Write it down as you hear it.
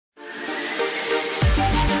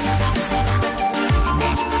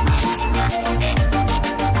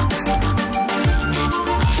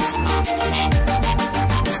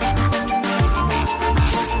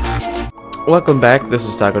Welcome back, this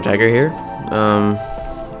is Tacotiger here.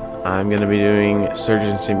 I'm going to be doing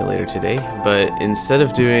Surgeon Simulator today, but instead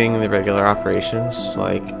of doing the regular operations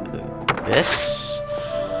like this,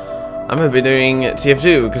 I'm going to be doing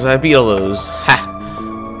TF2 because I beat all those. Ha!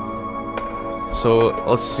 So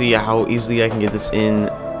let's see how easily I can get this in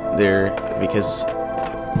there because,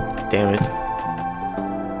 damn it.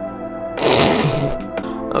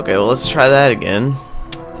 Okay, well let's try that again.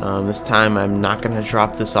 This time I'm not going to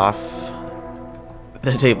drop this off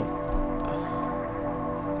the table.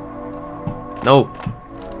 No.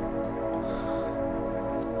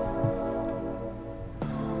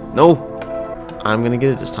 No. I'm gonna get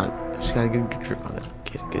it this time. I just gotta get a good grip on it.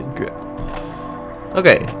 Get a good grip.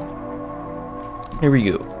 Okay. Here we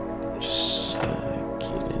go. Just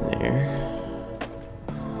get in there.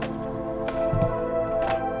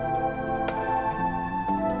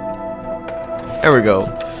 There we go.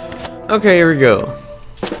 Okay, here we go.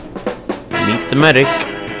 Meet the medic.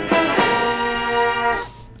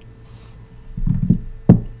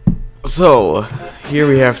 So, here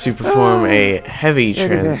we have to perform a heavy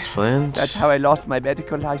transplant. That's how I lost my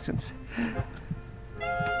medical license.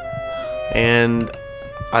 And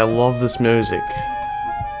I love this music.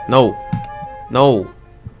 No. No.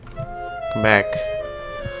 Come back.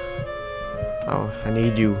 Oh, I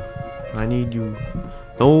need you. I need you.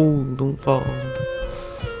 No, don't fall.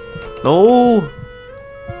 No!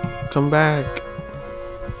 Come back.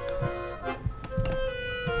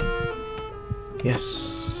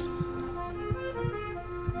 Yes.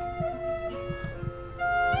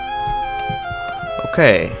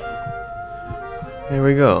 Okay. Here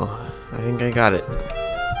we go. I think I got it.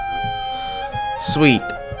 Sweet.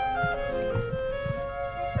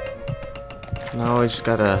 Now I just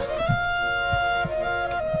gotta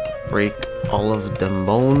break all of them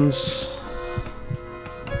bones.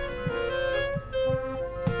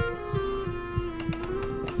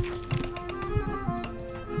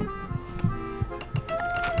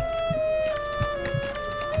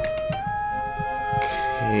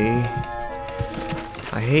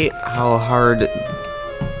 I hate how hard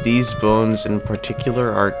these bones in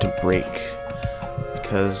particular are to break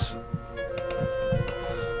because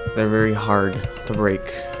they're very hard to break.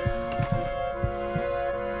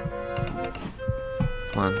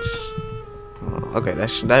 Come on, just, oh, okay, that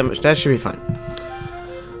should be fine.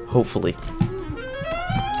 Hopefully.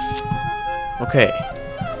 Okay.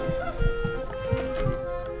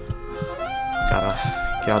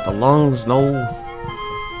 Gotta get out the lungs. No.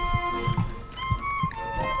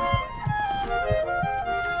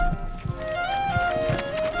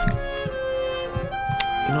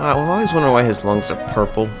 You know, I've always wondered why his lungs are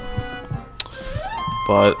purple,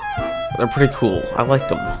 but they're pretty cool. I like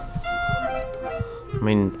them. I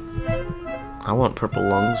mean, I want purple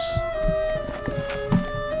lungs.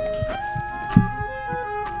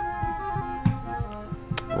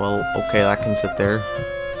 Well, okay, that can sit there.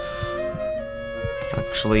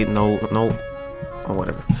 Actually, no, or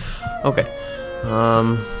whatever. Okay.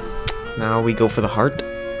 Now we go for the heart.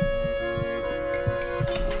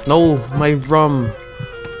 No, my rum.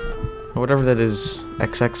 Or whatever that is.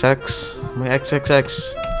 XXX. My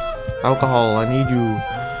XXX. Alcohol, I need you.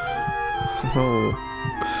 No.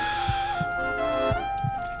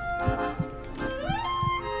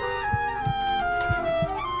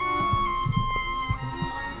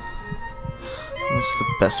 What's the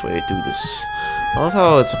best way to do this? I love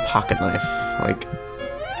how it's a pocket knife. Like.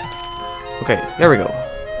 Okay, there we go.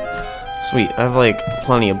 Sweet. I have like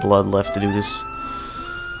plenty of blood left to do this.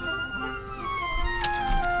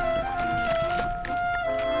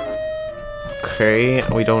 Okay,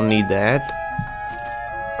 we don't need that.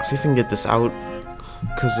 Let's see if we can get this out,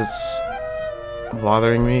 because it's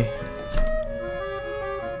bothering me.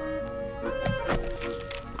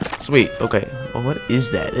 Sweet, okay. Well, what is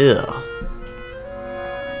that? Ew.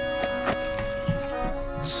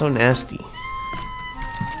 It's so nasty.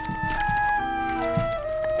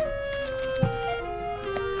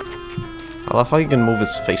 I love how you can move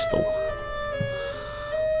his face, though.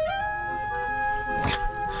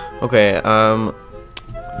 Okay,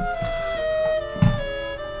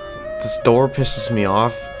 this door pisses me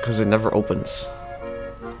off because it never opens.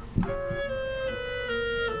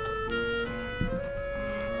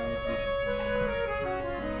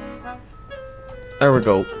 There we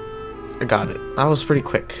go. I got it. That was pretty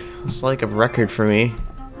quick. It's like a record for me.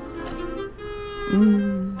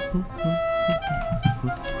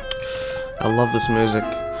 I love this music.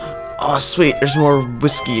 Oh, sweet. There's more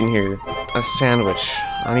whiskey in here. A sandwich.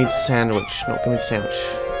 I need a sandwich. No, give me the sandwich.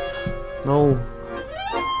 No.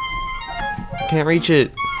 I can't reach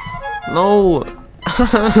it. No.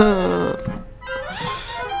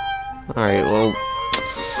 Alright, well,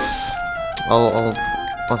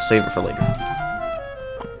 I'll save it for later.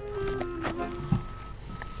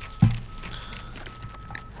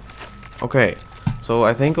 Okay, so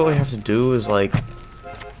I think what we have to do is like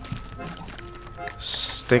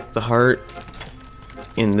stick the heart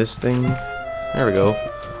in this thing. There we go.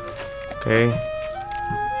 Okay.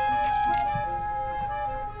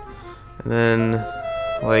 And then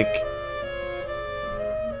like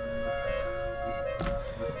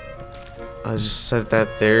I'll just set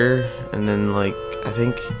that there, and then like I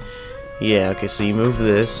think, yeah, okay, so you move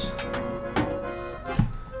this,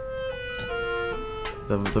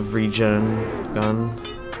 the regen gun.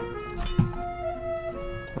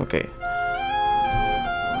 Okay.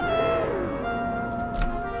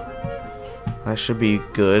 That should be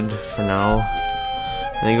good for now.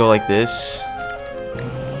 And then you go like this.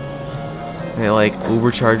 And it like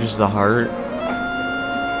overcharges the heart.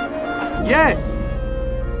 Yes!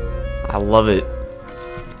 I love it.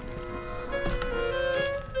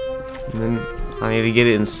 And then I need to get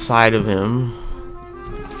it inside of him.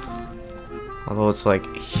 Although it's like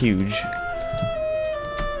huge.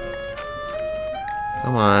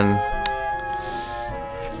 Come on.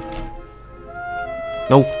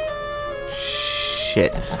 No.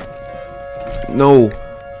 Shit. No.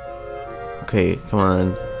 Okay, come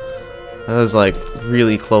on. That was like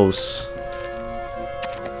really close.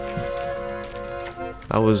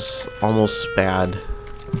 That was almost bad.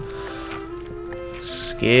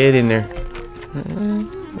 Just get in there.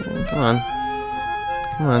 Come on.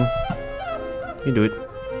 Come on. You do it.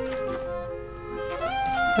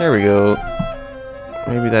 There we go.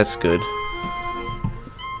 Maybe that's good.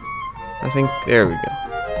 I think, there we go.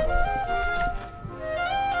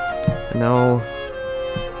 And now,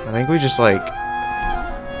 I think we just like,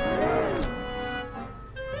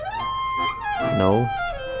 no.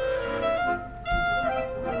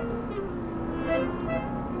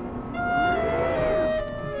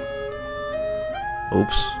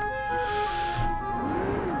 Oops.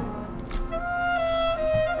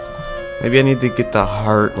 Maybe I need to get the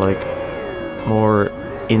heart like more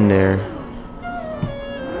in there.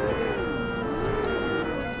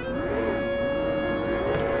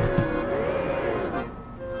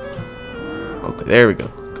 Okay, there we go.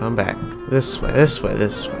 Come back. This way, this way,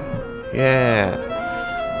 this way. Yeah.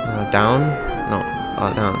 Down? No.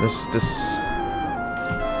 Down. This.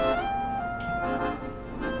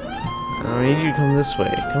 I need you to come this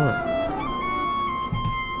way. Come on.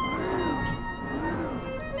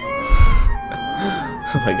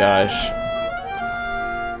 Oh my gosh.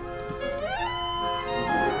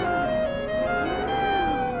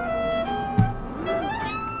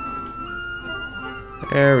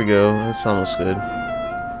 There we go. That's almost good.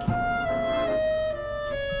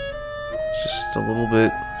 Just a little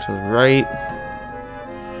bit to the right.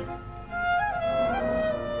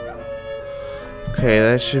 Okay,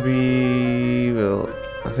 that should be... well,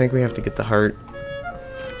 I think we have to get the heart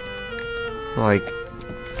like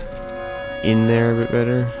in there a bit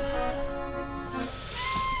better.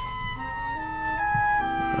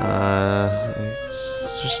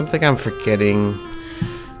 Is there something I'm forgetting?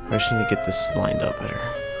 I just need to get this lined up better.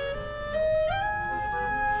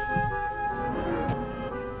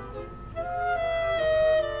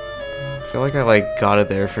 I feel like I like got it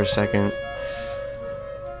there for a second.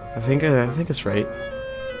 I think it's right.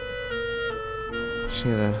 Just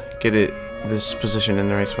need to get it this position in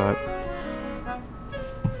the right spot.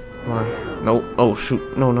 Come on. No. Oh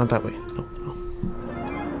shoot. No, not that way. No.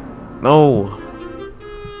 No.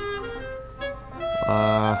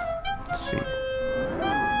 Let's see.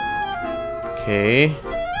 Okay.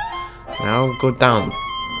 Now go down.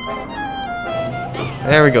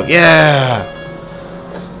 There we go. Yeah.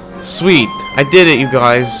 Sweet. I did it, you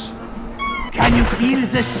guys. Can you feel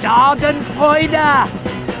the Schadenfreude?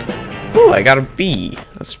 Ooh, I got a B.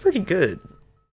 That's pretty good.